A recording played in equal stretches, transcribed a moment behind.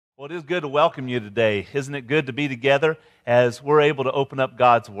Well, it is good to welcome you today. Isn't it good to be together as we're able to open up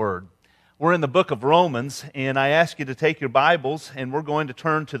God's Word? We're in the book of Romans, and I ask you to take your Bibles, and we're going to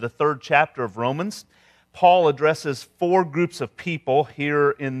turn to the third chapter of Romans. Paul addresses four groups of people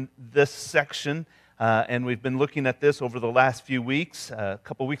here in this section, and we've been looking at this over the last few weeks. A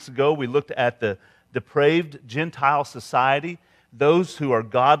couple weeks ago, we looked at the depraved Gentile society, those who are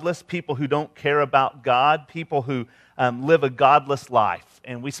godless, people who don't care about God, people who live a godless life.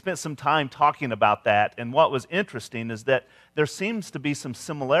 And we spent some time talking about that. And what was interesting is that there seems to be some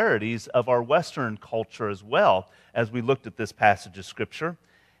similarities of our Western culture as well as we looked at this passage of Scripture.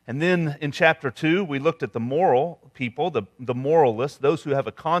 And then in chapter 2, we looked at the moral people, the moralists, those who have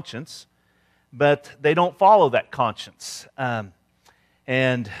a conscience, but they don't follow that conscience.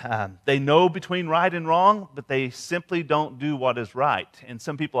 They know between right and wrong, but they simply don't do what is right. And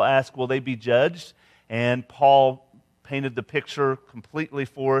some people ask, will they be judged? And Paul painted the picture completely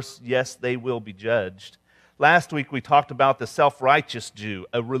for us. Yes, they will be judged. Last week we talked about the self-righteous Jew,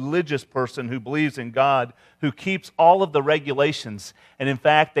 a religious person who believes in God, who keeps all of the regulations. And in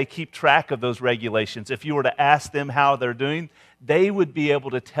fact, they keep track of those regulations. If you were to ask them how they're doing, they would be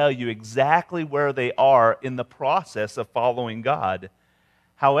able to tell you exactly where they are in the process of following God.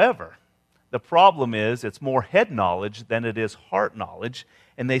 However, the problem is it's more head knowledge than it is heart knowledge,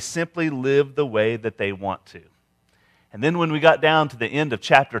 and they simply live the way that they want to. And then when we got down to the end of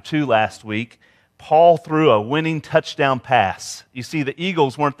chapter 2 last week, Paul threw a winning touchdown pass. You see, the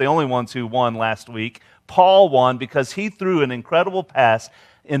Eagles weren't the only ones who won last week. Paul won because he threw an incredible pass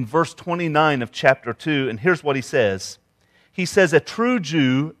in verse 29 of chapter 2, and here's what he says. He says, "A true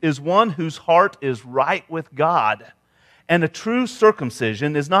Jew is one whose heart is right with God. And a true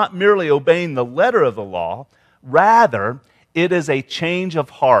circumcision is not merely obeying the letter of the law, rather, it is a change of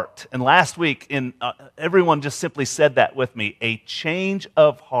heart." And last week, everyone just simply said that with me, a change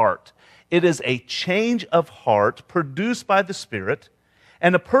of heart. It is a change of heart produced by the Spirit,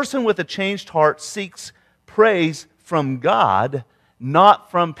 and a person with a changed heart seeks praise from God, not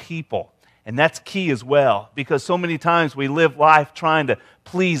from people. And that's key as well, because so many times we live life trying to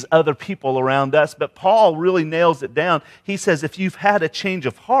please other people around us. But Paul really nails it down. He says if you've had a change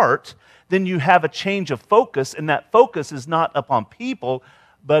of heart, then you have a change of focus, and that focus is not upon people,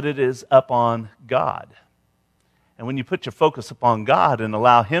 but it is upon God. And when you put your focus upon God and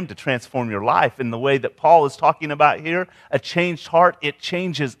allow Him to transform your life in the way that Paul is talking about here, a changed heart, it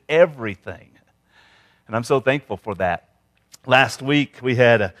changes everything. And I'm so thankful for that. Last week, we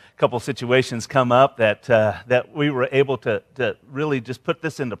had a couple situations come up that we were able to really just put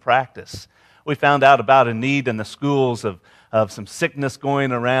this into practice. We found out about a need in the schools of some sickness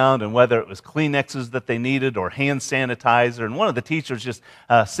going around, and whether it was Kleenexes that they needed or hand sanitizer. And one of the teachers just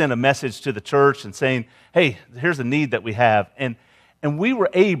sent a message to the church and saying, hey, here's a need that we have. And we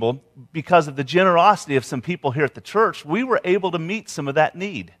were able, because of the generosity of some people here at the church, we were able to meet some of that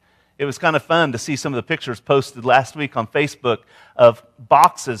need. It was kind of fun to see some of the pictures posted last week on Facebook of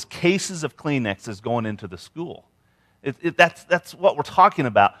boxes, cases of Kleenexes going into the school. That's what we're talking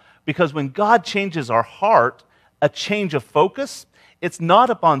about. Because when God changes our heart, a change of focus, it's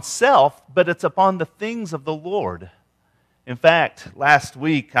not upon self, but it's upon the things of the Lord. In fact, last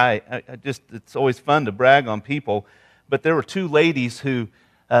week, it's always fun to brag on people, but there were two ladies who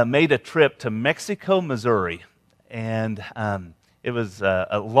made a trip to Mexico, Missouri. And it was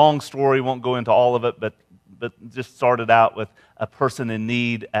a long story, won't go into all of it, but just started out with a person in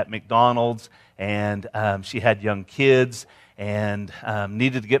need at McDonald's, and she had young kids and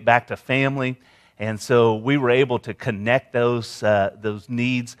needed to get back to family. And so we were able to connect those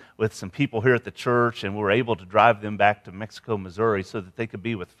needs with some people here at the church, and we were able to drive them back to Mexico, Missouri so that they could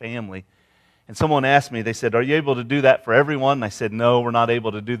be with family. And someone asked me, they said, "Are you able to do that for everyone?" And I said, "No, we're not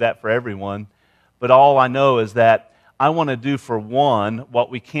able to do that for everyone. But all I know is that I want to do for one what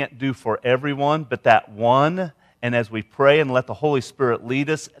we can't do for everyone, but that one, and as we pray and let the Holy Spirit lead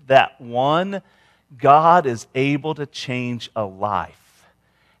us, that one, God is able to change a life."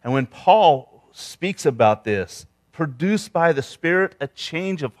 And when Paul speaks about this, produced by the Spirit, a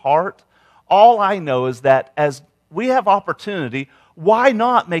change of heart, all I know is that as we have opportunity, why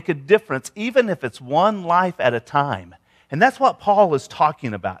not make a difference, even if it's one life at a time? And that's what Paul is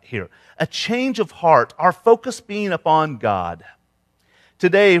talking about here. A change of heart, our focus being upon God.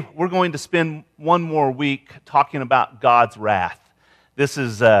 Today, we're going to spend one more week talking about God's wrath. This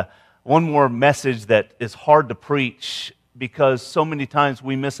is one more message that is hard to preach because so many times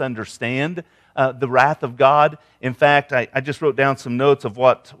we misunderstand the wrath of God. In fact, I just wrote down some notes of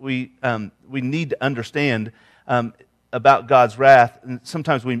what we need to understand about God's wrath. And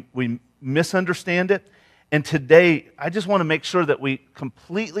sometimes we misunderstand it. And today, I just want to make sure that we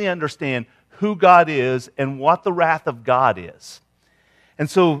completely understand who God is and what the wrath of God is. And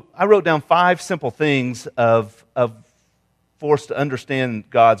so I wrote down 5 simple things for us to understand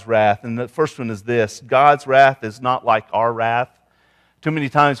God's wrath. And the first one is this: God's wrath is not like our wrath. Too many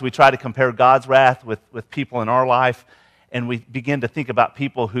times we try to compare God's wrath with people in our life, and we begin to think about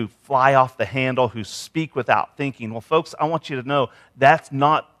people who fly off the handle, who speak without thinking. Well, folks, I want you to know that's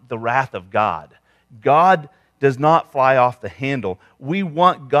not the wrath of God. God does not fly off the handle. We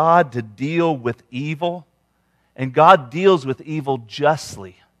want God to deal with evil, and God deals with evil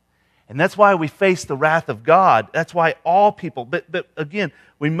justly. And that's why we face the wrath of God. That's why all people, but again,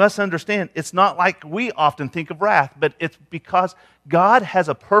 we must understand, it's not like we often think of wrath, but it's because God has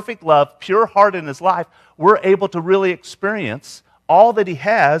a perfect love, pure heart in His life. We're able to really experience all that He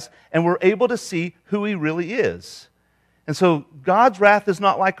has, and we're able to see who He really is. And so God's wrath is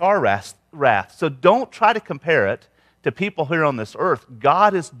not like our wrath. So don't try to compare it to people here on this earth.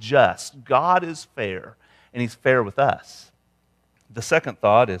 God is just, God is fair, and He's fair with us. The second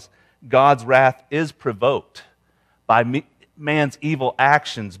thought is, God's wrath is provoked by man's evil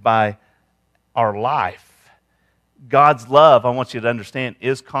actions, by our life. God's love, I want you to understand,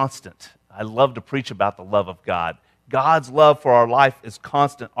 is constant. I love to preach about the love of God. God's love for our life is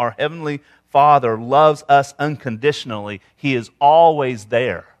constant. Our Heavenly Father loves us unconditionally. He is always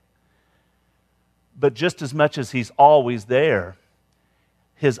there. But just as much as He's always there,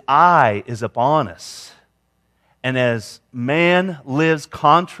 His eye is upon us. And as man lives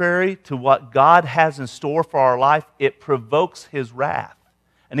contrary to what God has in store for our life, it provokes His wrath.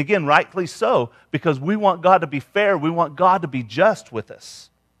 And again, rightly so, because we want God to be fair. We want God to be just with us.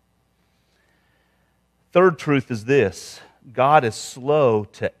 Third truth is this: God is slow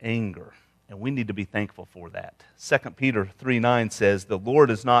to anger, and we need to be thankful for that. 2 Peter 3:9 says, "The Lord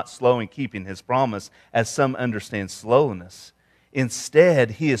is not slow in keeping His promise, as some understand slowness.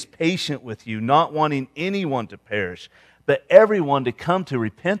 Instead, He is patient with you, not wanting anyone to perish, but everyone to come to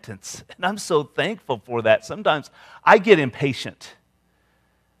repentance." And I'm so thankful for that. Sometimes I get impatient,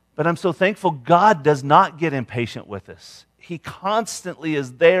 but I'm so thankful God does not get impatient with us. He constantly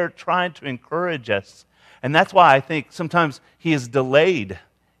is there trying to encourage us. And that's why I think sometimes He is delayed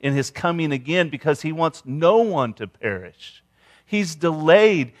in His coming again, because He wants no one to perish. He's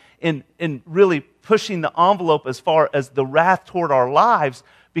delayed in really pushing the envelope as far as the wrath toward our lives,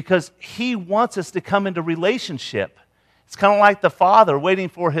 because He wants us to come into relationship. It's kind of like the father waiting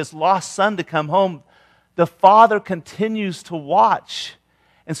for his lost son to come home. The Father continues to watch.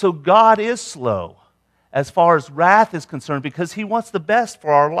 And so God is slow as far as wrath is concerned, because He wants the best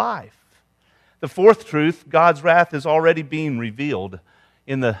for our life. The fourth truth: God's wrath is already being revealed.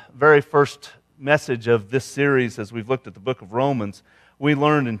 In the very first message of this series, as we've looked at the book of Romans, we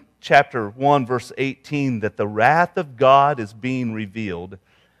learned in chapter 1, verse 18, that the wrath of God is being revealed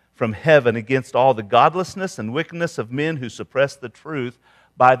from heaven against all the godlessness and wickedness of men who suppress the truth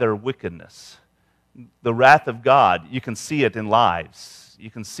by their wickedness. The wrath of God, you can see it in lives.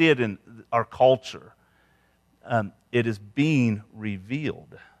 You can see it in our culture. It is being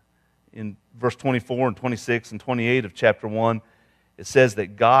revealed. In verse 24 and 26 and 28 of chapter 1, it says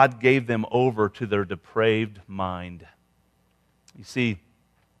that God gave them over to their depraved mind. You see,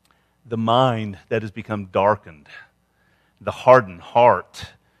 the mind that has become darkened, the hardened heart,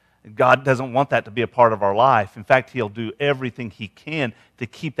 God doesn't want that to be a part of our life. In fact, He'll do everything He can to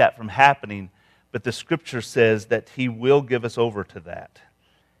keep that from happening. But the Scripture says that He will give us over to that.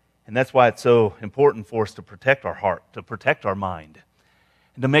 And that's why it's so important for us to protect our heart, to protect our mind,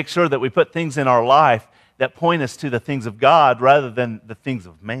 and to make sure that we put things in our life that point us to the things of God rather than the things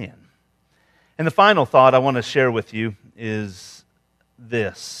of man. And the final thought I want to share with you is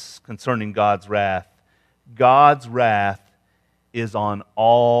this concerning God's wrath. God's wrath is on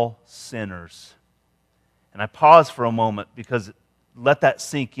all sinners. And I pause for a moment, because let that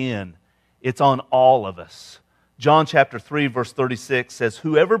sink in. It's on all of us. John chapter 3, verse 36 says,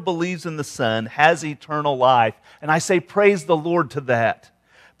 "Whoever believes in the Son has eternal life." And I say, praise the Lord to that.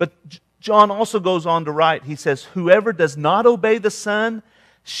 But John also goes on to write, he says, "Whoever does not obey the Son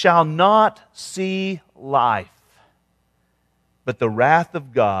shall not see life, but the wrath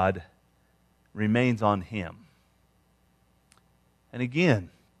of God remains on him." And again,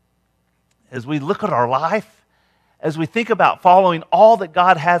 as we look at our life, as we think about following all that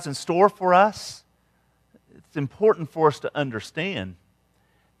God has in store for us, it's important for us to understand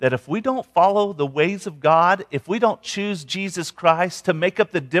that if we don't follow the ways of God, if we don't choose Jesus Christ to make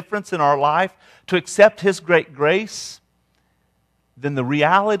up the difference in our life, to accept His great grace, then the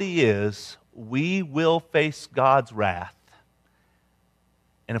reality is we will face God's wrath.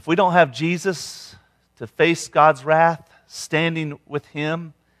 And if we don't have Jesus to face God's wrath, standing with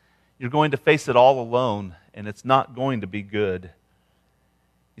Him, you're going to face it all alone, and it's not going to be good.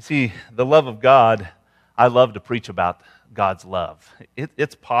 You see, the love of God, I love to preach about God's love.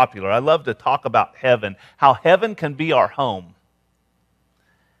 It's popular. I love to talk about heaven, how heaven can be our home.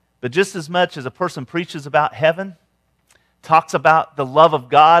 But just as much as a person preaches about heaven, talks about the love of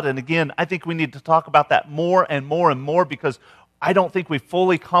God, and again, I think we need to talk about that more and more and more, because I don't think we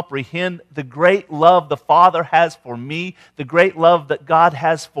fully comprehend the great love the Father has for me, the great love that God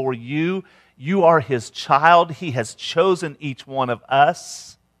has for you. You are His child. He has chosen each one of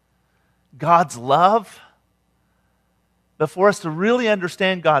us. God's love. But for us to really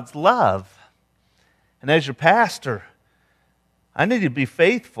understand God's love, and as your pastor, I need to be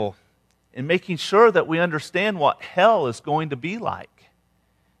faithful in making sure that we understand what hell is going to be like.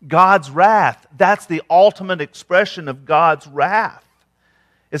 God's wrath, that's the ultimate expression of God's wrath.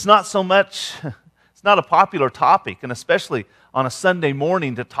 It's not so much, it's not a popular topic, and especially on a Sunday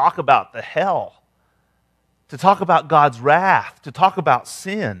morning, to talk about the hell, to talk about God's wrath, to talk about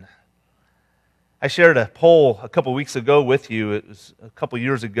sin. I shared a poll a couple weeks ago with you. It was a couple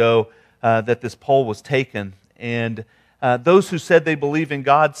years ago that this poll was taken, and those who said they believe in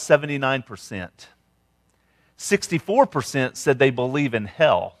God, 79%. 64% said they believe in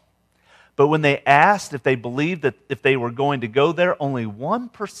hell. But when they asked if they believed that if they were going to go there, only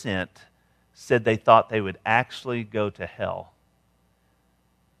 1% said they thought they would actually go to hell.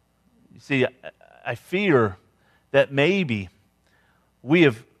 You see, I fear that maybe we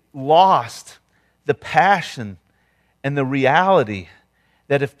have lost the passion and the reality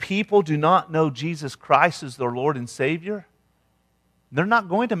that if people do not know Jesus Christ as their Lord and Savior, they're not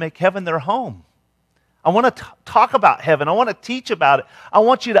going to make heaven their home. I want to talk about heaven. I want to teach about it. I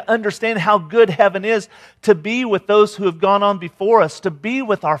want you to understand how good heaven is, to be with those who have gone on before us, to be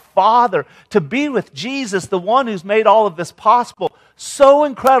with our Father, to be with Jesus, the one who's made all of this possible. So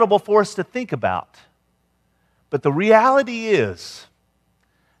incredible for us to think about. But the reality is,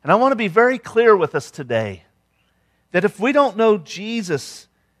 and I want to be very clear with us today, that if we don't know Jesus,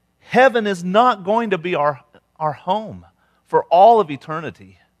 heaven is not going to be our home for all of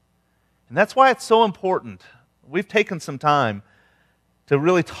eternity. And that's why it's so important. We've taken some time to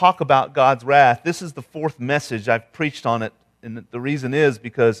really talk about God's wrath. This is the fourth message I've preached on it, and the reason is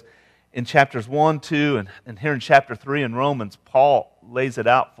because in chapters 1, 2, and here in chapter 3 in Romans, Paul lays it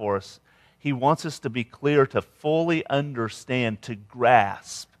out for us. He wants us to be clear, to fully understand, to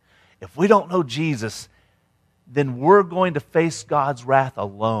grasp. If we don't know Jesus, then we're going to face God's wrath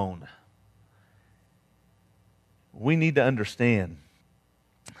alone. We need to understand,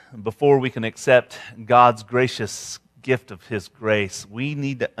 before we can accept God's gracious gift of His grace, we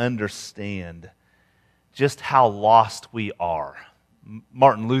need to understand just how lost we are.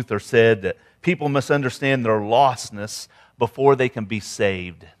 Martin Luther said that people must understand their lostness before they can be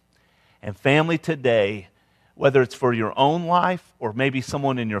saved. And family, today, whether it's for your own life or maybe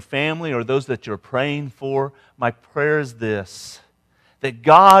someone in your family or those that you're praying for, my prayer is this: that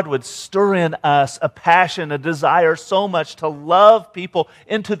God would stir in us a passion, a desire so much to love people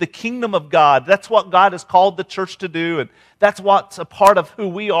into the kingdom of God. That's what God has called the church to do, and that's what's a part of who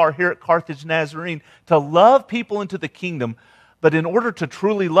we are here at Carthage Nazarene, to love people into the kingdom. But in order to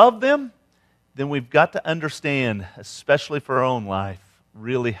truly love them, then we've got to understand, especially for our own life,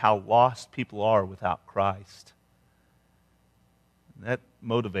 really how lost people are without Christ. And that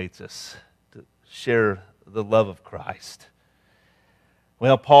motivates us to share the love of Christ.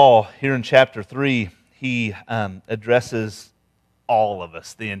 Well, Paul, here in chapter 3, he addresses all of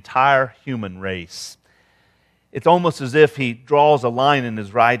us, the entire human race. It's almost as if he draws a line in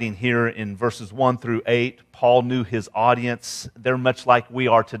his writing here in verses 1 through 8. Paul knew his audience. They're much like we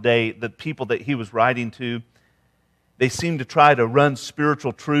are today. The people that he was writing to, they seem to try to run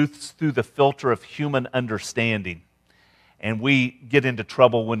spiritual truths through the filter of human understanding. And we get into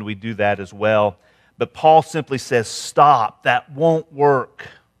trouble when we do that as well. But Paul simply says, stop, that won't work.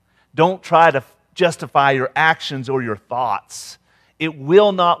 Don't try to justify your actions or your thoughts. It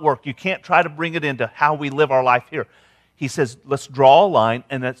will not work. You can't try to bring it into how we live our life here. He says, let's draw a line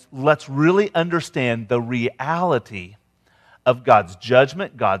and let's really understand the reality of God's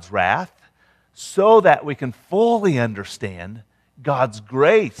judgment, God's wrath, so that we can fully understand God's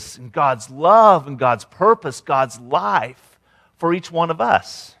grace and God's love and God's purpose, God's life for each one of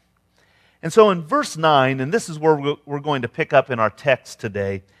us. And so in verse 9, and this is where we're going to pick up in our text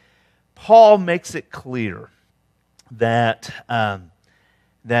today, Paul makes it clear that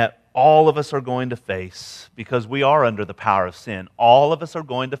all of us are going to face, because we are under the power of sin, all of us are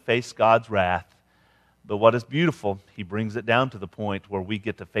going to face God's wrath. But what is beautiful, he brings it down to the point where we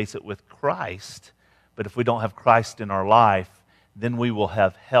get to face it with Christ, But if we don't have Christ in our life, then we will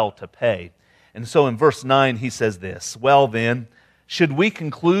have hell to pay. And so in verse 9, he says this, "Well then, should we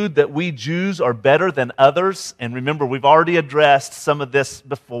conclude that we Jews are better than others?" And remember, we've already addressed some of this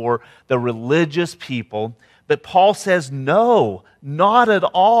before, the religious people. But Paul says, no, not at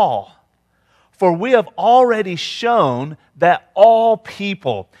all. For we have already shown that all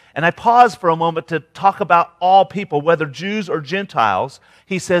people, and I pause for a moment to talk about all people, whether Jews or Gentiles,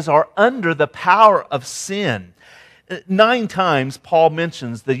 he says, are under the power of sin. 9 times Paul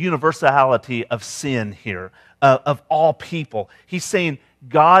mentions the universality of sin here, of all people. He's saying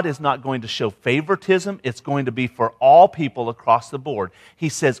God is not going to show favoritism. It's going to be for all people across the board. He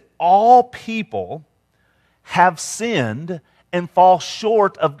says all people have sinned and fall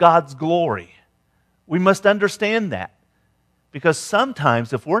short of God's glory. We must understand that, because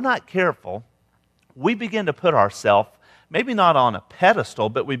sometimes if we're not careful, we begin to put ourselves, maybe not on a pedestal,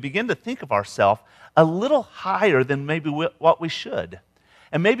 but we begin to think of ourselves a little higher than maybe what we should.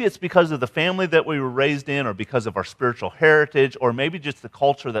 And maybe it's because of the family that we were raised in, or because of our spiritual heritage, or maybe just the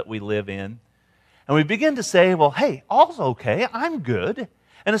culture that we live in. And we begin to say, well, hey, all's okay, I'm good.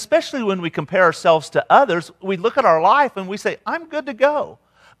 And especially when we compare ourselves to others, we look at our life and we say, I'm good to go.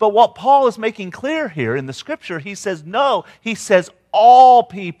 But what Paul is making clear here in the Scripture, he says, no, he says all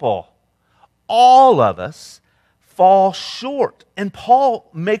people, all of us fall short. And Paul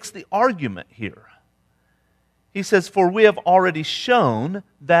makes the argument here. He says, for we have already shown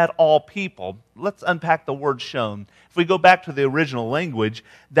that all people. Let's unpack the word shown. If we go back to the original language,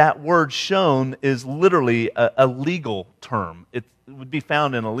 that word shown is literally a legal term. It would be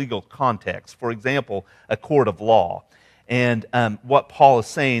found in a legal context. For example, a court of law. And what Paul is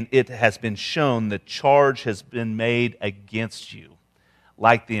saying, it has been shown, the charge has been made against you,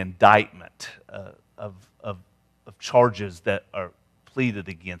 like the indictment of charges that are pleaded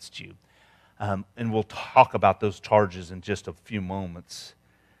against you. And we'll talk about those charges in just a few moments.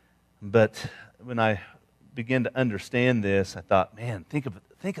 But when I began to understand this, I thought, man, think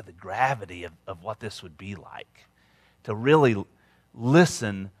of the gravity of what this would be like, to really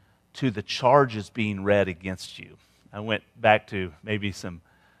listen to the charges being read against you. I went back to maybe some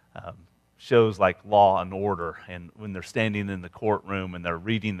shows like Law and Order, and when they're standing in the courtroom and they're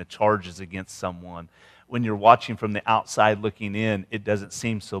reading the charges against someone, when you're watching from the outside looking in, it doesn't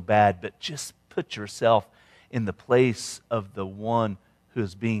seem so bad, but just put yourself in the place of the one who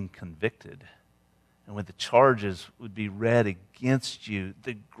is being convicted. And when the charges would be read against you,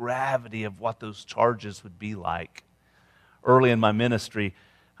 the gravity of what those charges would be like. Early in my ministry,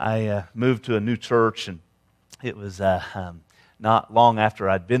 I moved to a new church, and it was not long after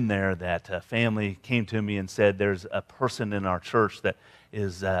I'd been there that a family came to me and said, there's a person in our church that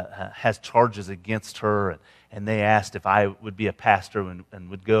has charges against her, and they asked if I would be a pastor and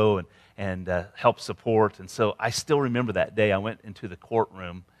would go and help support. And so I still remember that day. I went into the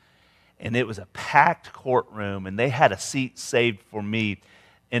courtroom, and it was a packed courtroom, and they had a seat saved for me,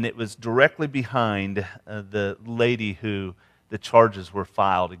 and it was directly behind the lady who the charges were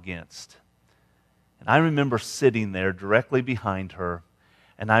filed against. And I remember sitting there directly behind her,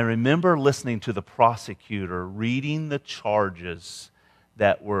 and I remember listening to the prosecutor reading the charges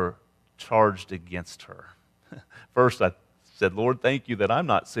that were charged against her. First, I said, Lord, thank you that I'm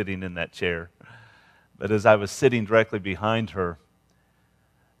not sitting in that chair. But as I was sitting directly behind her,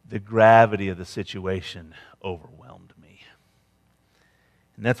 the gravity of the situation overwhelmed me.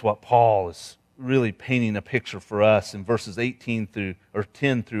 And that's what Paul is really painting a picture for us. In verses 10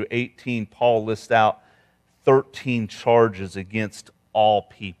 through 18, Paul lists out 13 charges against all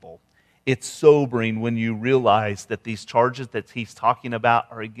people. It's sobering when you realize that these charges that he's talking about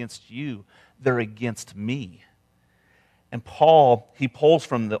are against you. They're against me. And Paul, he pulls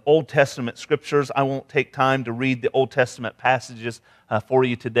from the Old Testament scriptures. I won't take time to read the Old Testament passages for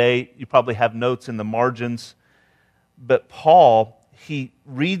you today. You probably have notes in the margins. But Paul, he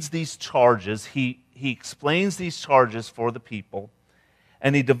reads these charges, he explains these charges for the people,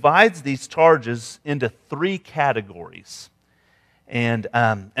 and he divides these charges into 3 categories. And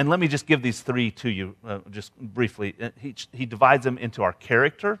let me just give these 3 to you just briefly. He divides them into our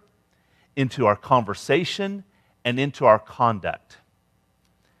character, into our conversation, and into our conduct.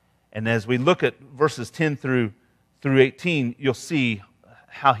 And as we look at verses 10 through 18, you'll see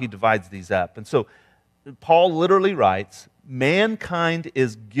how he divides these up. And so Paul literally writes, mankind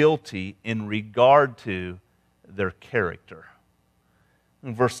is guilty in regard to their character.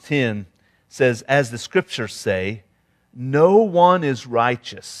 And verse 10 says, as the scriptures say, no one is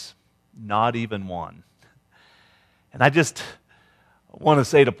righteous, not even one. And I just want to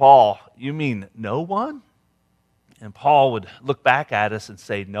say to Paul, you mean no one? And Paul would look back at us and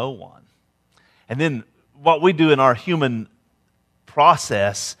say, no one. And then what we do in our human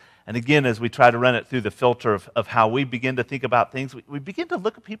process, and again, as we try to run it through the filter of how we begin to think about things, we begin to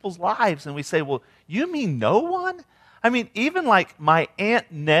look at people's lives and we say, well, you mean no one? I mean, even like my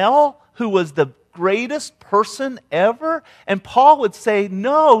Aunt Nell, who was the greatest person ever, and Paul would say,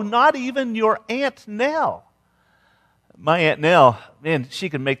 no, not even your Aunt Nell. My Aunt Nell, man, she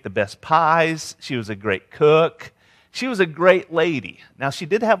could make the best pies. She was a great cook. She was a great lady. Now, she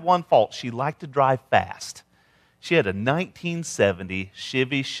did have one fault. She liked to drive fast. She had a 1970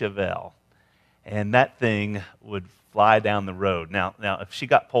 Chevy Chevelle, and that thing would fly down the road. Now, if she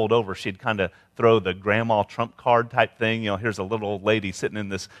got pulled over, she'd kind of throw the grandma trump card type thing. You know, here's a little old lady sitting in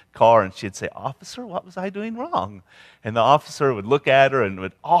this car, and she'd say, officer, what was I doing wrong? And the officer would look at her and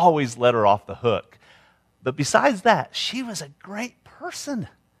would always let her off the hook. But besides that, she was a great person.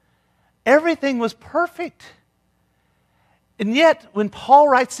 Everything was perfect. And yet, when Paul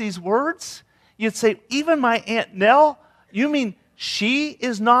writes these words, you'd say, even my Aunt Nell, you mean she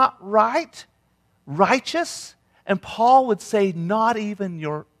is not righteous? And Paul would say, not even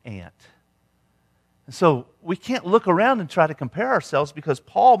your aunt. And so we can't look around and try to compare ourselves because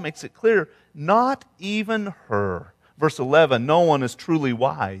Paul makes it clear, not even her. Verse 11, no one is truly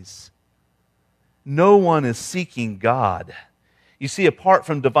wise. No one is seeking God. You see, apart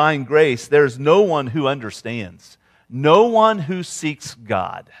from divine grace, there's no one who understands. No one who seeks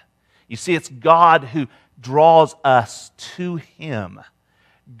God. You see, it's God who draws us to Him.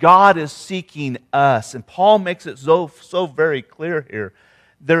 God is seeking us. And Paul makes it so very clear here.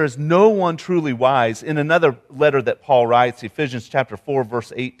 There is no one truly wise. In another letter that Paul writes, Ephesians chapter 4,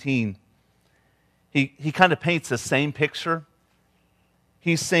 verse 18, he kind of paints the same picture.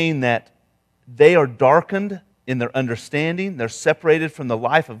 He's saying that they are darkened in their understanding. They're separated from the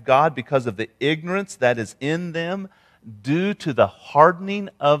life of God because of the ignorance that is in them due to the hardening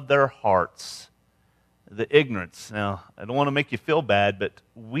of their hearts. The ignorance. Now, I don't want to make you feel bad, but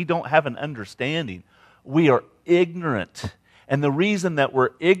we don't have an understanding. We are ignorant. And the reason that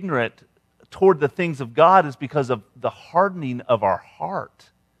we're ignorant toward the things of God is because of the hardening of our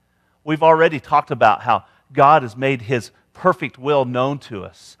heart. We've already talked about how God has made His perfect will known to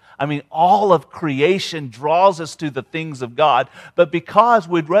us. I mean, all of creation draws us to the things of God, but because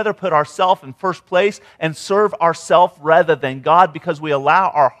we'd rather put ourselves in first place and serve ourselves rather than God, because we allow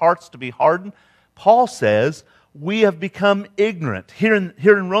our hearts to be hardened, Paul says, we have become ignorant. Here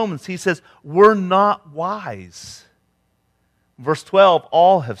in Romans, he says, we're not wise. Verse 12,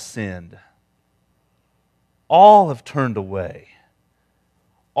 all have sinned. All have turned away.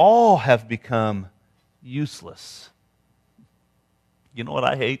 All have become useless. You know what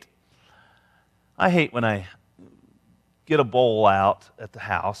I hate? I hate when I get a bowl out at the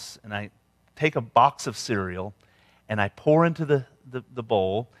house and I take a box of cereal and I pour into the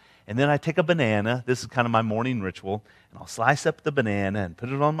bowl, and then I take a banana. This is kind of my morning ritual, and I'll slice up the banana and put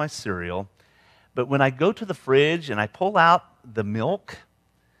it on my cereal. But when I go to the fridge and I pull out the milk,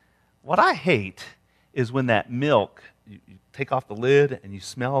 what I hate is when that milk, you take off the lid and you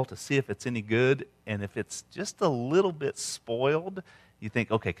smell to see if it's any good, and if it's just a little bit spoiled, you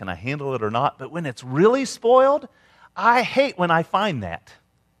think, okay, can I handle it or not? But when it's really spoiled, I hate when I find that.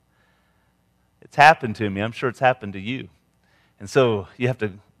 It's happened to me. I'm sure it's happened to you. And so you have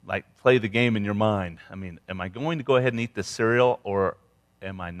to play the game in your mind. I mean, am I going to go ahead and eat this cereal or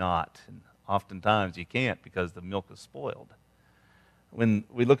am I not? And oftentimes you can't because the milk is spoiled. When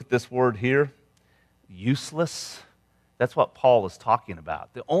we look at this word here, useless, that's what Paul is talking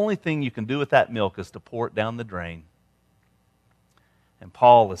about. The only thing you can do with that milk is to pour it down the drain. And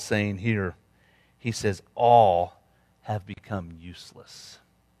Paul is saying here, he says, all have become useless.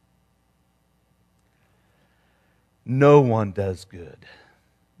 No one does good.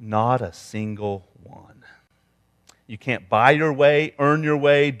 Not a single one. You can't buy your way, earn your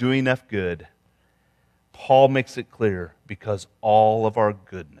way, do enough good. Paul makes it clear, because all of our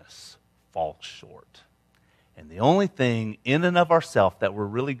goodness falls short. And the only thing in and of ourselves that we're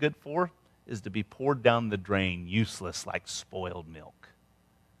really good for is to be poured down the drain, useless like spoiled milk.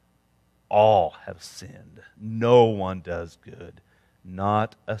 All have sinned. No one does good.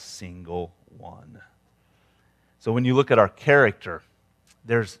 Not a single one. So when you look at our character,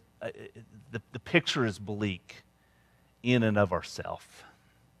 there's the picture is bleak in and of ourselves.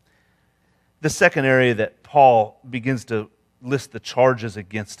 The second area that Paul begins to list the charges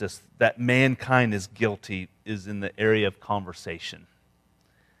against us, that mankind is guilty, is in the area of conversation.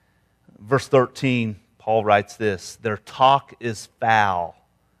 Verse 13, Paul writes this, their talk is foul,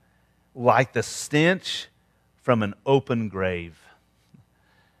 like the stench from an open grave.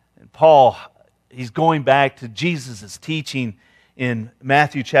 And Paul, he's going back to Jesus' teaching in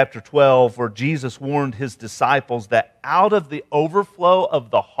Matthew chapter 12, where Jesus warned his disciples that out of the overflow of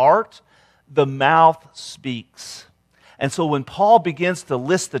the heart, the mouth speaks. And so when Paul begins to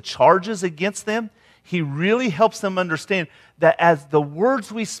list the charges against them, he really helps them understand that as the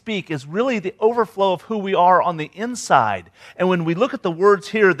words we speak is really the overflow of who we are on the inside. And when we look at the words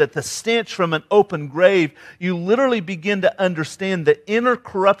here, that the stench from an open grave, you literally begin to understand the inner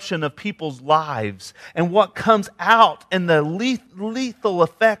corruption of people's lives and what comes out and the lethal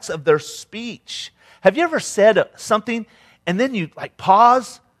effects of their speech. Have you ever said something and then you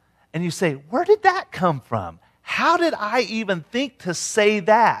pause and you say, where did that come from? How did I even think to say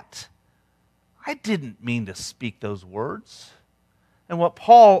that? I didn't mean to speak those words. And what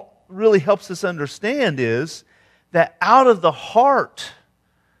Paul really helps us understand is that out of the heart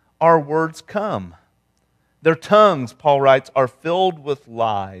our words come. Their tongues, Paul writes, are filled with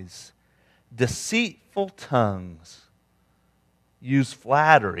lies. Deceitful tongues use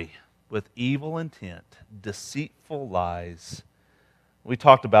flattery with evil intent. Deceitful lies. We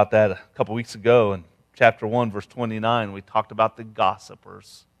talked about that a couple weeks ago in chapter 1, verse 29. We talked about the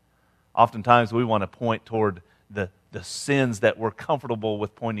gossipers. Oftentimes we want to point toward the sins that we're comfortable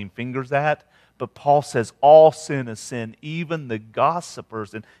with pointing fingers at. But Paul says all sin is sin, even the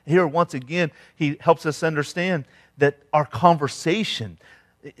gossipers. And here, once again, he helps us understand that our conversation,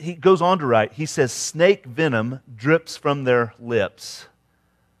 he goes on to write, he says, snake venom drips from their lips.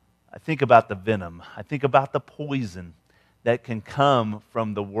 I think about the venom. I think about the poison that can come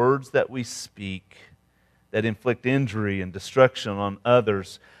from the words that we speak that inflict injury and destruction on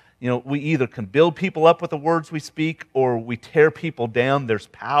others. You know, we either can build people up with the words we speak or we tear people down. There's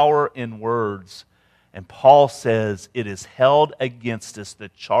power in words. And Paul says it is held against us. The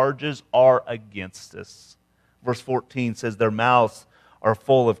charges are against us. Verse 14 says their mouths are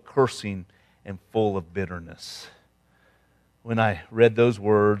full of cursing and full of bitterness. When I read those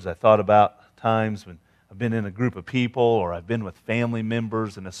words, I thought about times when I've been in a group of people or I've been with family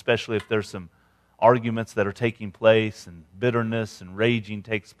members, and especially if there's some arguments that are taking place and bitterness and raging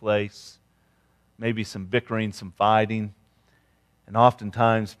takes place, maybe some bickering, some fighting. And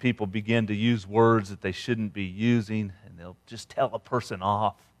oftentimes people begin to use words that they shouldn't be using, and they'll just tell a person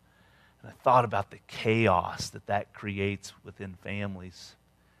off. And I thought about the chaos that creates within families.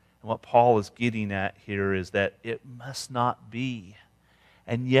 And what Paul is getting at here is that it must not be.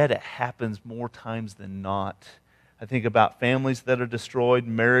 And yet it happens more times than not. I think about families that are destroyed,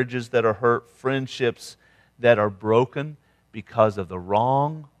 marriages that are hurt, friendships that are broken because of the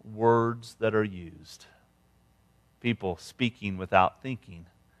wrong words that are used. People speaking without thinking.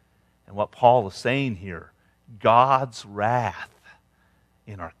 And what Paul is saying here, God's wrath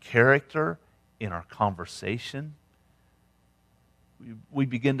in our character, in our conversation, we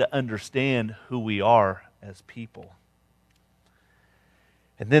begin to understand who we are as people.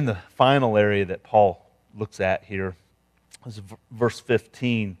 And then the final area that Paul looks at here is verse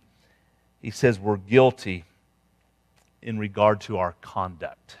 15. He says we're guilty in regard to our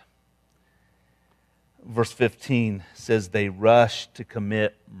conduct. Verse 15 says they rush to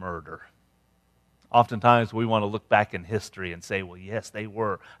commit murder. Oftentimes we want to look back in history and say, well, yes, they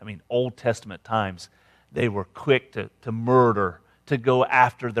were. I mean, Old Testament times, they were quick to murder, to go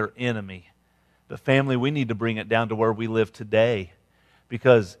after their enemy. But family, we need to bring it down to where we live today.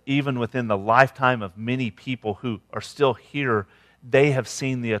 Because even within the lifetime of many people who are still here, they have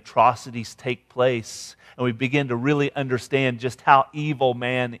seen the atrocities take place. And we begin to really understand just how evil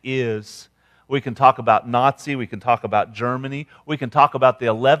man is. We can talk about Nazi, we can talk about Germany, we can talk about the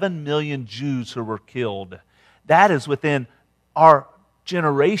 11 million Jews who were killed. That is within our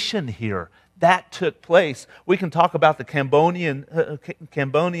generation here. That took place. We can talk about the Cambodian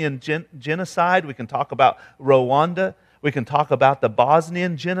genocide. We can talk about Rwanda. We can talk about the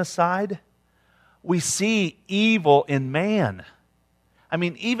Bosnian genocide. We see evil in man. I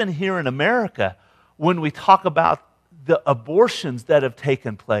mean, even here in America, when we talk about the abortions that have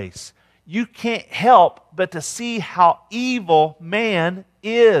taken place, you can't help but to see how evil man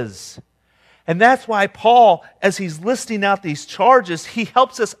is. And that's why Paul, as he's listing out these charges, he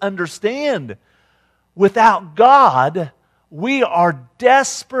helps us understand without God, we are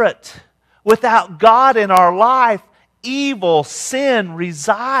desperate. Without God in our life, evil, sin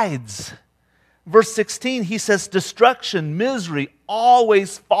resides. Verse 16, he says, destruction, misery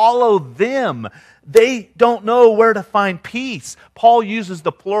always follow them. They don't know where to find peace. Paul uses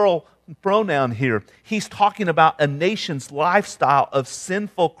the plural pronoun here. He's talking about a nation's lifestyle of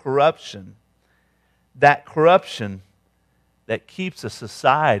sinful corruption. That corruption that keeps a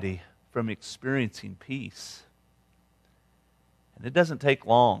society from experiencing peace. And it doesn't take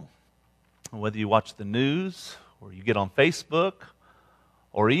long. Whether you watch the news, or you get on Facebook,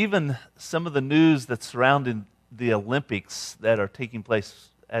 or even some of the news that's surrounding the Olympics that are taking place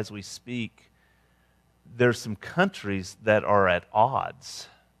as we speak, there's some countries that are at odds.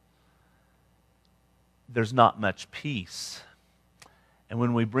 There's not much peace. And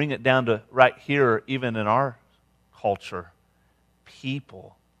when we bring it down to right here, even in our culture,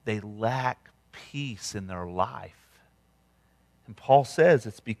 people, they lack peace in their life. And Paul says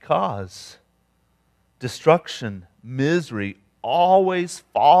it's because destruction, misery always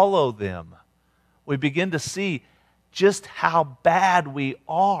follow them. We begin to see just how bad we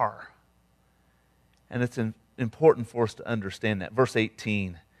are. And it's important for us to understand that. Verse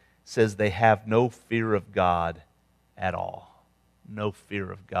 18 says they have no fear of God at all. No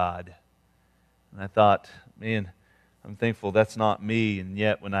fear of God. And I thought, man, I'm thankful that's not me. And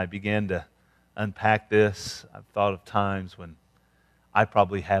yet when I began to unpack this, I've thought of times when I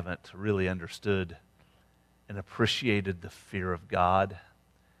probably haven't really understood and appreciated the fear of God.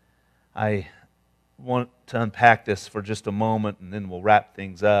 I want to unpack this for just a moment and then we'll wrap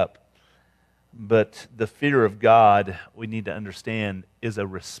things up. But the fear of God, we need to understand, is a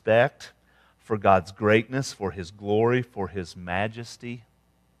respect for God's greatness, for His glory, for His majesty.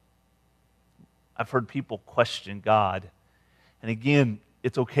 I've heard people question God. And again,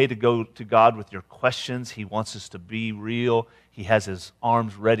 it's okay to go to God with your questions. He wants us to be real. He has His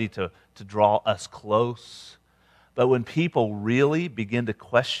arms ready to draw us close. But when people really begin to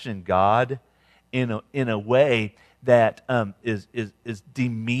question God in a way that is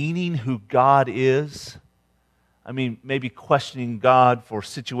demeaning who God is, I mean, maybe questioning God for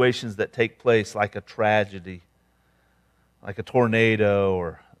situations that take place like a tragedy, like a tornado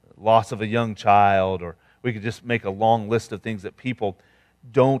or loss of a young child, or we could just make a long list of things that people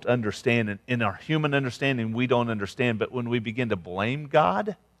don't understand. And in our human understanding, we don't understand. But when we begin to blame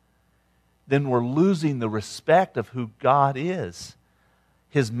God, then we're losing the respect of who God is,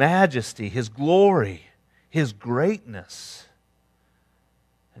 His majesty, His glory, His greatness.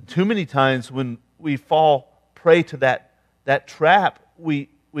 And too many times when we fall prey to that trap, we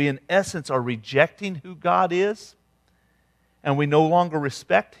in essence are rejecting who God is, and we no longer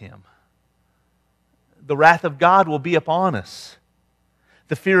respect Him. The wrath of God will be upon us.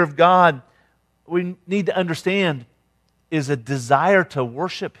 The fear of God, we need to understand, is a desire to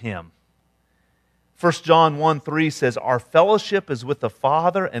worship Him. 1 John 1:3 says, our fellowship is with the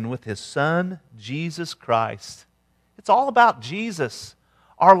Father and with His Son, Jesus Christ. It's all about Jesus.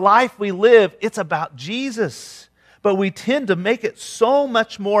 Our life we live, it's about Jesus. But we tend to make it so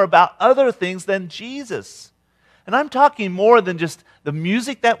much more about other things than Jesus. And I'm talking more than just the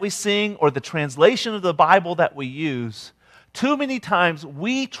music that we sing or the translation of the Bible that we use. Too many times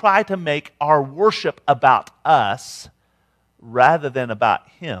we try to make our worship about us rather than about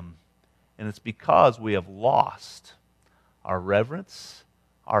Him. And it's because we have lost our reverence,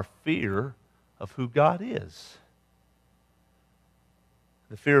 our fear of who God is.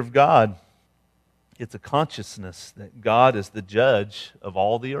 The fear of God, it's a consciousness that God is the judge of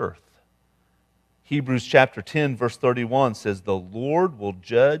all the earth. Hebrews chapter 10, verse 31 says, the Lord will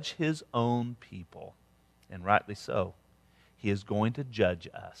judge His own people. And rightly so. He is going to judge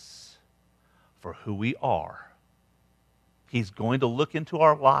us for who we are. He's going to look into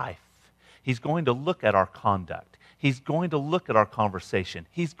our life. He's going to look at our conduct. He's going to look at our conversation.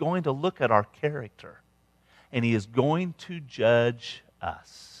 He's going to look at our character. And He is going to judge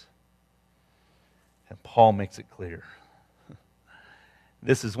us. And Paul makes it clear.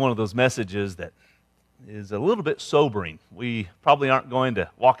 This is one of those messages that is a little bit sobering. We probably aren't going to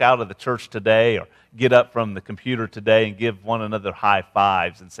walk out of the church today or get up from the computer today and give one another high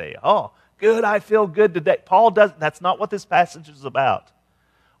fives and say, oh, good, I feel good today. Paul doesn't. That's not what this passage is about.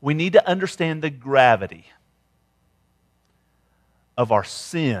 We need to understand the gravity of our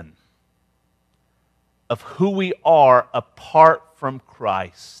sin, of who we are apart from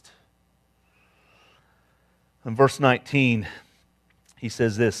Christ. In verse 19, he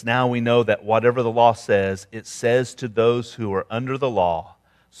says this, now we know that whatever the law says, it says to those who are under the law,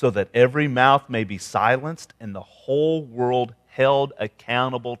 so that every mouth may be silenced and the whole world held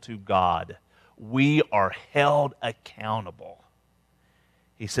accountable to God. We are held accountable.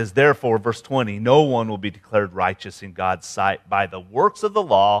 He says, therefore, verse 20, no one will be declared righteous in God's sight by the works of the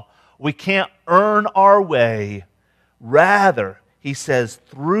law. We can't earn our way. Rather, he says,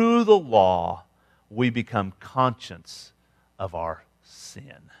 through the law, we become conscious of our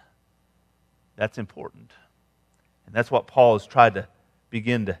sin. That's important. And that's what Paul has tried to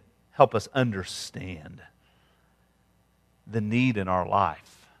begin to help us understand. The need in our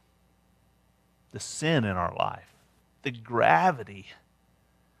life, the sin in our life, the gravity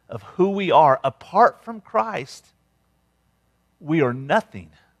of who we are. Apart from Christ, we are nothing.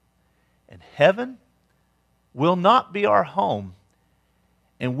 And heaven will not be our home.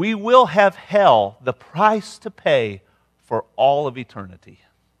 And we will have hell, the price to pay for all of eternity.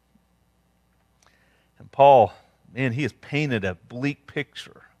 And Paul, man, he has painted a bleak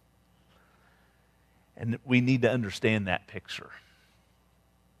picture. And we need to understand that picture.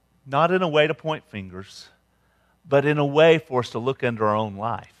 Not in a way to point fingers, but in a way for us to look into our own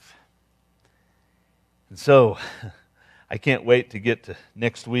life. And so, I can't wait to get to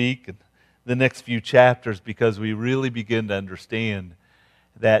next week and the next few chapters, because we really begin to understand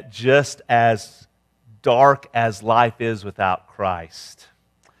that just as dark as life is without Christ,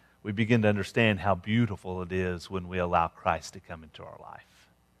 we begin to understand how beautiful it is when we allow Christ to come into our life.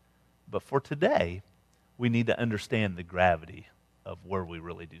 But for today, we need to understand the gravity of where we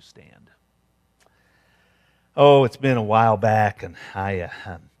really do stand. Oh, it's been a while back, and I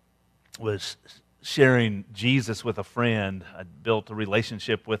was sharing Jesus with a friend. I built a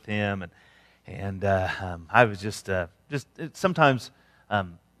relationship with him, and I was just sometimes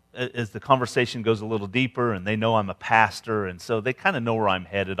as the conversation goes a little deeper, and they know I'm a pastor, and so they kind of know where I'm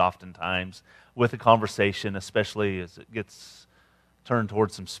headed oftentimes with the conversation, especially as it gets turned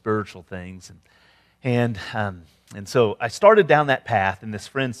towards some spiritual things. And so I started down that path, and this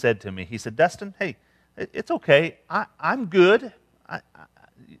friend said to me, he said, "Dustin, hey, it's okay. I'm good.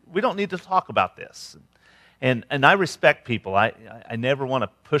 We don't need to talk about this." And I respect people. I never want to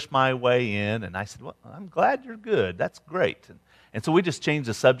push my way in. And I said, "Well, I'm glad you're good. That's great." And so we just changed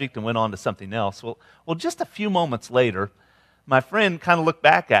the subject and went on to something else. Well, just a few moments later, my friend kind of looked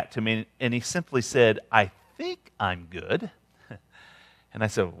back at me, and he simply said, "I think I'm good." And I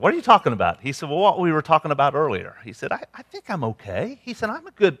said, "What are you talking about?" He said, "Well, what we were talking about earlier." He said, I think I'm okay. He said, "I'm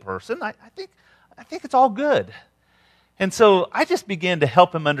a good person. I think it's all good." And so I just began to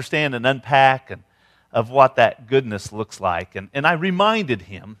help him understand and unpack of what that goodness looks like. And I reminded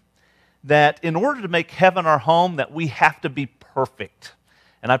him that in order to make heaven our home, that we have to be perfect.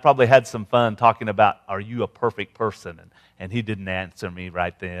 And I probably had some fun talking about, are you a perfect person? And he didn't answer me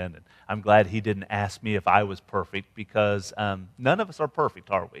right then. And I'm glad he didn't ask me if I was perfect, because none of us are perfect,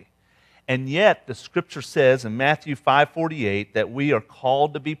 are we? And yet the Scripture says in Matthew 5:48 that we are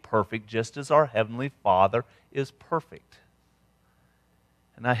called to be perfect just as our Heavenly Father is perfect.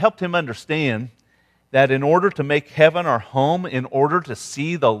 And I helped him understand that in order to make heaven our home, in order to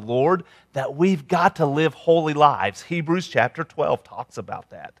see the Lord, that we've got to live holy lives. Hebrews chapter 12 talks about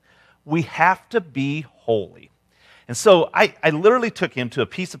that. We have to be holy. And so I literally took him to a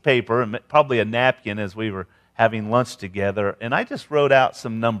piece of paper and probably a napkin as we were having lunch together, and I just wrote out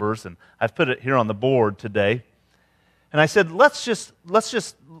some numbers, and I've put it here on the board today. And I said, let's just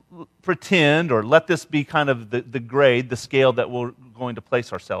pretend, or let this be kind of the grade, the scale that we're going to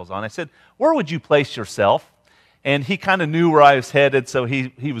place ourselves on. I said, where would you place yourself? And he kind of knew where I was headed, so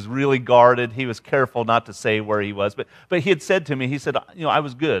he was really guarded. He was careful not to say where he was. But he had said to me, he said, I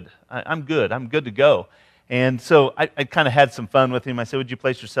was good. I'm good. I'm good to go. And so I kind of had some fun with him. I said, would you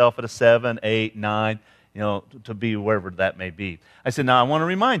place yourself at a 7, 8, 9, to be wherever that may be. I said, now I want to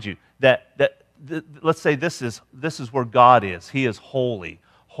remind you that let's say this is where God is. He is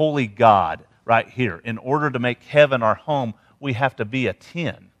holy God right here. In order to make heaven our home, we have to be a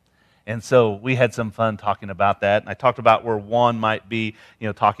 10. And so we had some fun talking about that. And I talked about where 1 might be,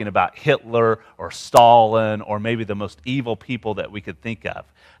 talking about Hitler or Stalin or maybe the most evil people that we could think of.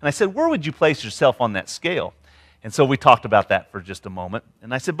 And I said, where would you place yourself on that scale? And so we talked about that for just a moment.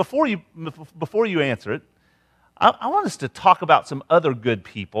 And I said, before you answer it, I want us to talk about some other good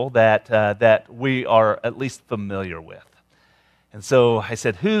people that we are at least familiar with. And so I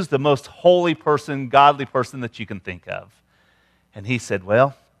said, who's the most holy person, godly person that you can think of? And he said,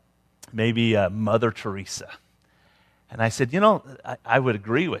 well, maybe Mother Teresa. And I said, I would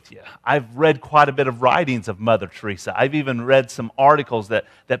agree with you. I've read quite a bit of writings of Mother Teresa. I've even read some articles that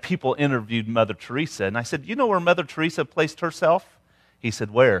people interviewed Mother Teresa. And I said, you know where Mother Teresa placed herself? He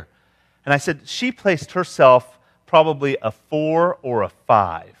said, where? And I said, she placed herself probably a 4 or a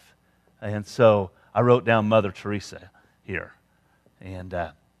 5. And so I wrote down Mother Teresa here. And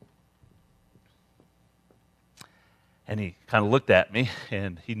he kind of looked at me,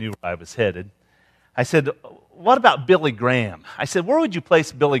 and he knew where I was headed. I said, what about Billy Graham? I said, where would you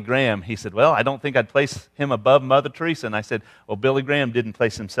place Billy Graham? He said, well, I don't think I'd place him above Mother Teresa. And I said, well, Billy Graham didn't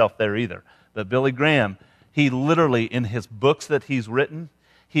place himself there either. But Billy Graham, he literally, in his books that he's written,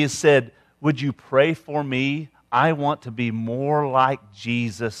 he has said, would you pray for me? I want to be more like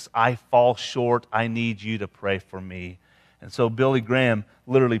Jesus. I fall short. I need you to pray for me. And so Billy Graham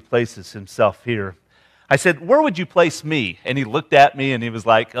literally places himself here. I said, where would you place me? And he looked at me and he was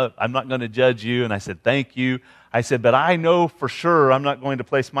like, I'm not going to judge you. And I said, thank you. I said, but I know for sure I'm not going to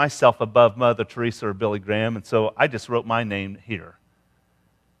place myself above Mother Teresa or Billy Graham. And so I just wrote my name here.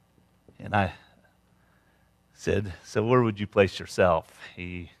 And I said, so where would you place yourself?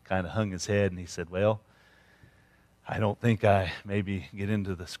 He kind of hung his head and he said, well, I don't think I maybe get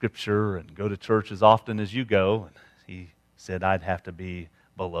into the scripture and go to church as often as you go. And he said, I'd have to be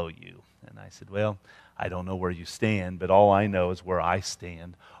below you. And I said, well, I don't know where you stand, but all I know is where I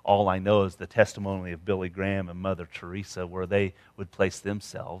stand. All I know is the testimony of Billy Graham and Mother Teresa, where they would place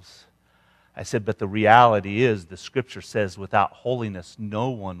themselves. I said, but the reality is, the scripture says, without holiness, no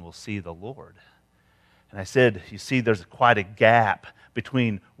one will see the Lord. And I said, you see, there's quite a gap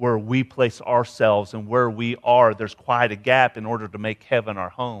between where we place ourselves and where we are. There's quite a gap in order to make heaven our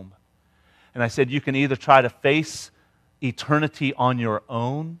home. And I said, you can either try to face eternity on your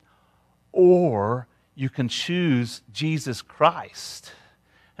own, or you can choose Jesus Christ.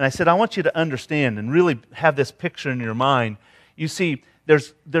 And I said, I want you to understand and really have this picture in your mind. You see,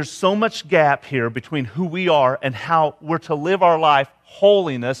 there's so much gap here between who we are and how we're to live our life,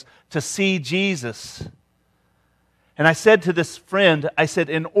 holiness, to see Jesus. And I said to this friend, I said,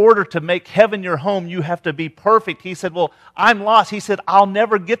 in order to make heaven your home, you have to be perfect. He said, well, I'm lost. He said, I'll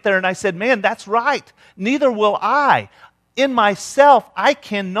never get there. And I said, man, that's right. Neither will I. In myself, I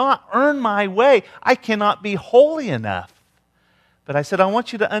cannot earn my way. I cannot be holy enough. But I said, I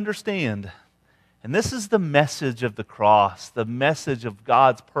want you to understand, and this is the message of the cross, the message of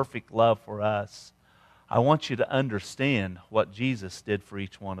God's perfect love for us. I want you to understand what Jesus did for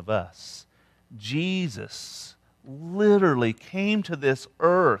each one of us. Jesus literally came to this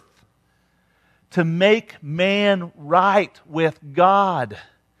earth to make man right with God,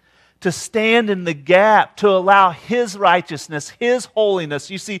 to stand in the gap, to allow His righteousness, His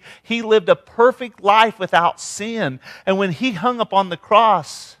holiness. You see, He lived a perfect life without sin. And when He hung up on the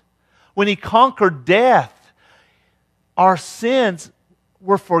cross, when He conquered death, our sins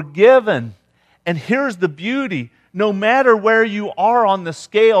were forgiven. And here's the beauty. No matter where you are on the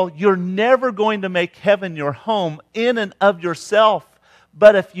scale, you're never going to make heaven your home in and of yourself.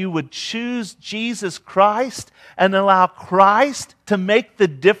 But if you would choose Jesus Christ and allow Christ to make the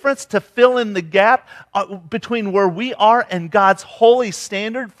difference, to fill in the gap between where we are and God's holy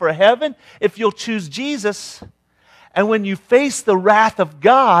standard for heaven, if you'll choose Jesus, and when you face the wrath of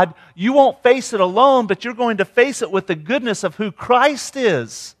God, you won't face it alone, but you're going to face it with the goodness of who Christ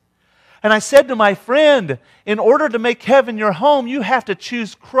is. And I said to my friend, in order to make heaven your home, you have to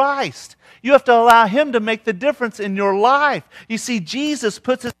choose Christ. You have to allow Him to make the difference in your life. You see, Jesus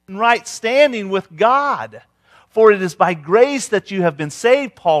puts us in right standing with God. For it is by grace that you have been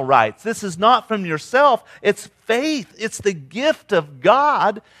saved, Paul writes. This is not from yourself. It's faith. It's the gift of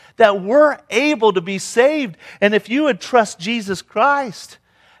God that we're able to be saved. And if you would trust Jesus Christ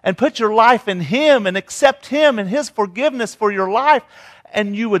and put your life in Him and accept Him and His forgiveness for your life,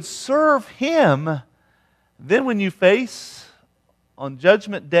 and you would serve Him, then when you face on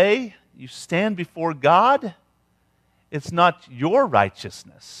Judgment Day, you stand before God, it's not your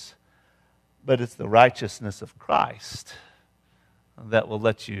righteousness, but it's the righteousness of Christ that will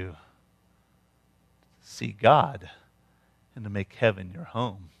let you see God and to make heaven your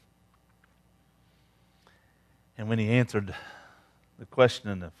home. And when He answered the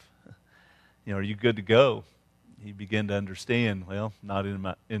question of, are you good to go? He began to understand, well, not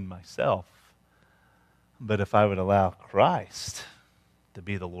in myself, but if I would allow Christ to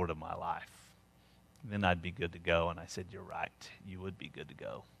be the Lord of my life, then I'd be good to go. And I said, you're right, you would be good to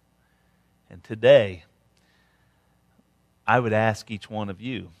go. And today, I would ask each one of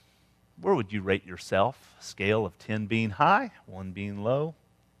you, where would you rate yourself? A scale of 10 being high, 1 being low.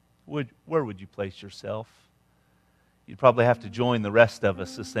 Where would you place yourself? You'd probably have to join the rest of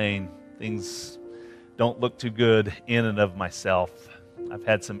us as saying things don't look too good in and of myself. I've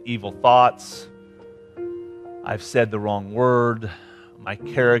had some evil thoughts. I've said the wrong word. My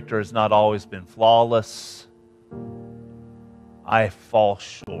character has not always been flawless. I fall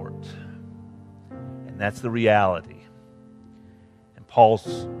short. And that's the reality. And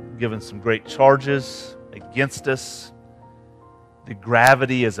Paul's given some great charges against us. The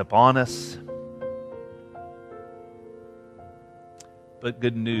gravity is upon us. But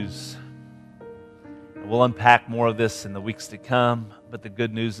good news. We'll unpack more of this in the weeks to come, but the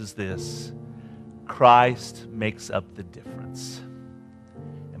good news is this: Christ makes up the difference.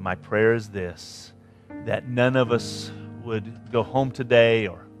 And my prayer is this, that none of us would go home today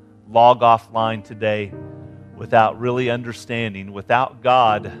or log offline today without really understanding, without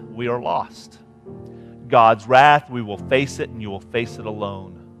God, we are lost. God's wrath, we will face it, and you will face it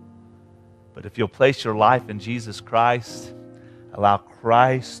alone. But if you'll place your life in Jesus Christ, allow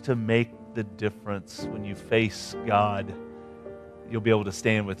Christ to make the difference when you face God, you'll be able to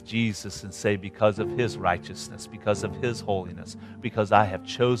stand with Jesus and say, because of His righteousness, because of His holiness, because I have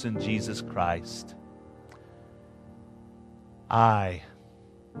chosen Jesus Christ, I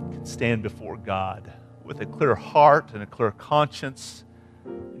can stand before God with a clear heart and a clear conscience,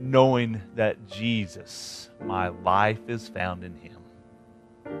 knowing that Jesus, my life is found in Him.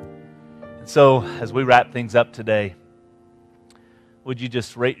 And so, as we wrap things up today, would you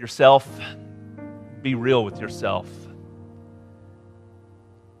just rate yourself? Be real with yourself.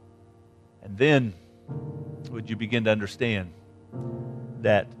 And then, would you begin to understand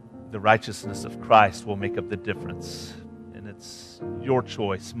that the righteousness of Christ will make up the difference? And it's your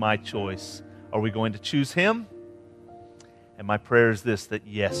choice, my choice. Are we going to choose Him? And my prayer is this, that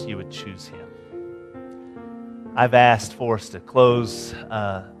yes, you would choose Him. I've asked for us to close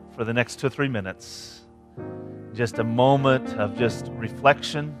for the next 2 or 3 minutes. Just a moment of just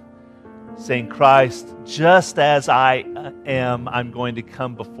reflection, saying, Christ, just as I am, I'm going to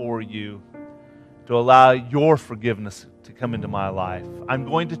come before you to allow your forgiveness to come into my life. I'm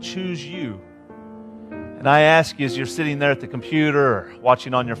going to choose you. And I ask you, as you're sitting there at the computer or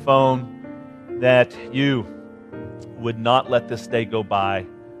watching on your phone, that you would not let this day go by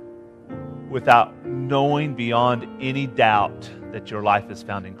without knowing beyond any doubt that your life is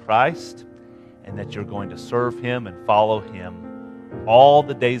found in Christ and that you're going to serve Him and follow Him all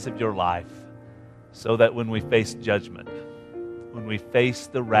the days of your life, so that when we face judgment, when we face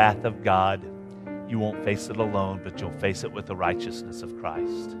the wrath of God, you won't face it alone, but you'll face it with the righteousness of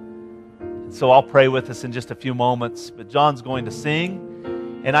Christ. And so I'll pray with us in just a few moments, but John's going to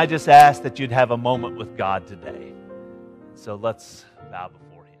sing, and I just ask that you'd have a moment with God today. So let's bow before